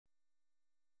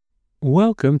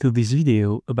Welcome to this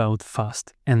video about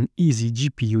fast and easy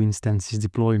GPU instances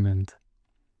deployment.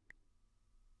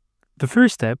 The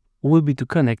first step will be to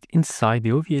connect inside the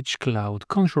OVHcloud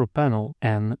control panel,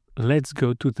 and let's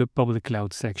go to the public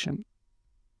cloud section.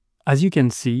 As you can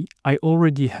see, I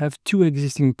already have two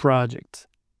existing projects.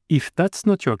 If that's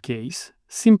not your case,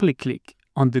 simply click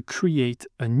on the Create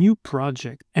a New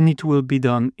Project and it will be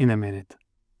done in a minute.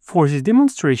 For this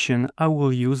demonstration, I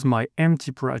will use my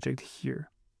empty project here.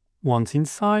 Once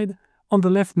inside, on the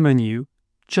left menu,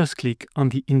 just click on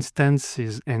the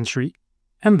Instances entry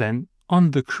and then on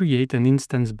the Create an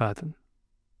Instance button.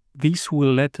 This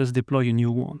will let us deploy a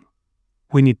new one.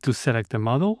 We need to select a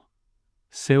model,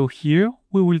 so here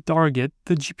we will target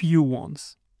the GPU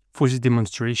ones. For this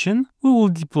demonstration, we will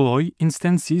deploy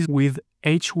instances with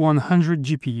H100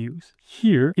 GPUs.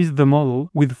 Here is the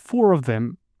model with 4 of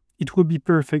them. It will be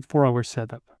perfect for our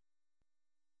setup.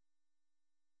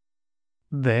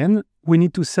 Then, we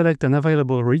need to select an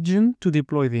available region to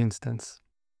deploy the instance.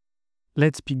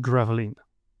 Let's pick Gravelin.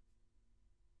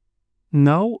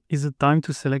 Now is the time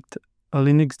to select a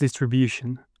Linux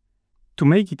distribution. To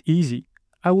make it easy,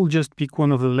 I will just pick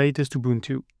one of the latest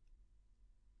Ubuntu.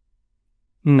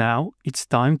 Now, it's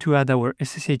time to add our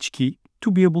SSH key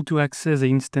to be able to access the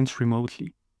instance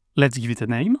remotely. Let's give it a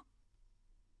name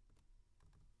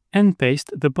and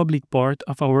paste the public part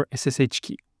of our SSH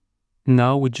key.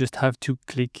 Now we just have to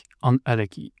click on Add a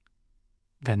key.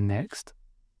 Then next,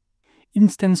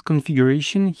 instance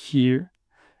configuration here.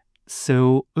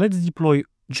 So let's deploy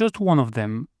just one of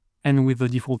them and with the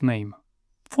default name.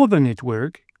 For the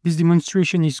network, this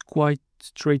demonstration is quite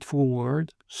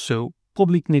straightforward, so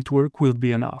public network will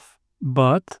be enough.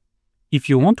 But if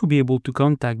you want to be able to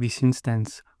contact this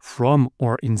instance from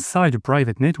or inside a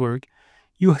private network,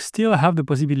 you still have the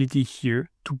possibility here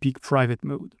to pick private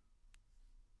mode.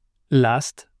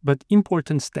 Last but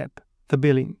important step, the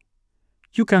billing.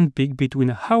 You can pick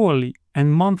between hourly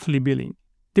and monthly billing,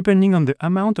 depending on the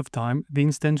amount of time the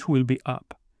instance will be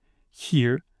up.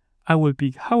 Here, I will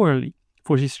pick hourly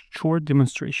for this short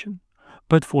demonstration,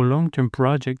 but for long-term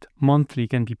project, monthly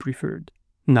can be preferred.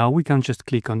 Now we can just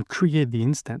click on Create the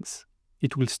instance.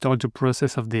 It will start the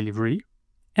process of delivery,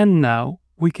 and now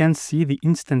we can see the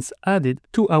instance added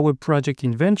to our project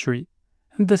inventory,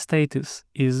 and the status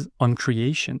is on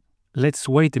creation. Let's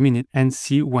wait a minute and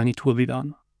see when it will be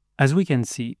done. As we can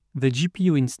see, the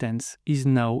GPU instance is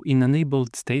now in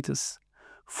enabled status,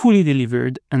 fully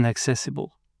delivered and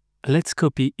accessible. Let's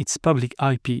copy its public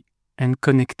IP and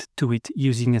connect to it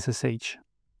using SSH.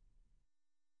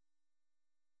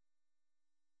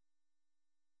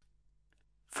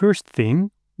 First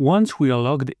thing, once we are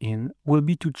logged in, will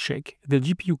be to check the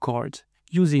GPU cards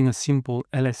using a simple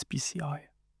LSPCI.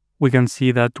 We can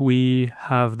see that we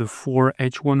have the 4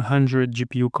 H100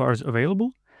 GPU cards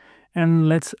available, and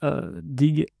let's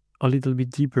dig a little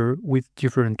bit deeper with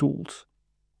different tools.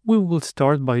 We will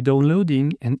start by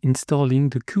downloading and installing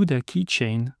the CUDA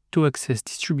keychain to access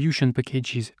distribution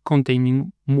packages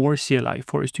containing more CLI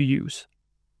for us to use.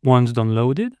 Once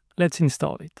downloaded, let's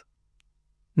install it.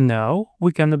 Now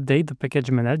we can update the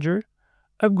package manager,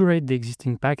 upgrade the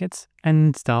existing packets, and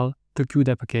install the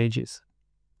CUDA packages.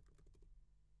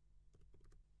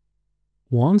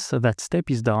 Once that step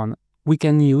is done, we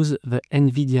can use the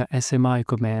nvidia-smi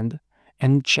command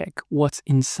and check what's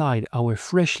inside our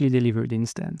freshly delivered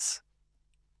instance.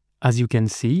 As you can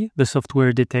see, the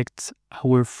software detects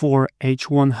our 4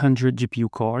 H100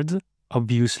 GPU cards.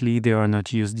 Obviously, they are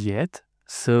not used yet,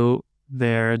 so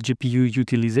their GPU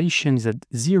utilization is at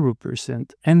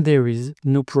 0% and there is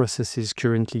no processes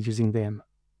currently using them.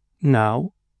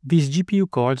 Now, these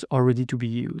GPU cards are ready to be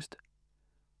used.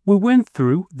 We went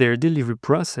through their delivery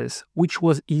process, which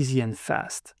was easy and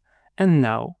fast, and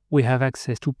now we have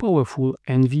access to powerful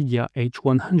NVIDIA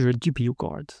H100 GPU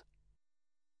cards.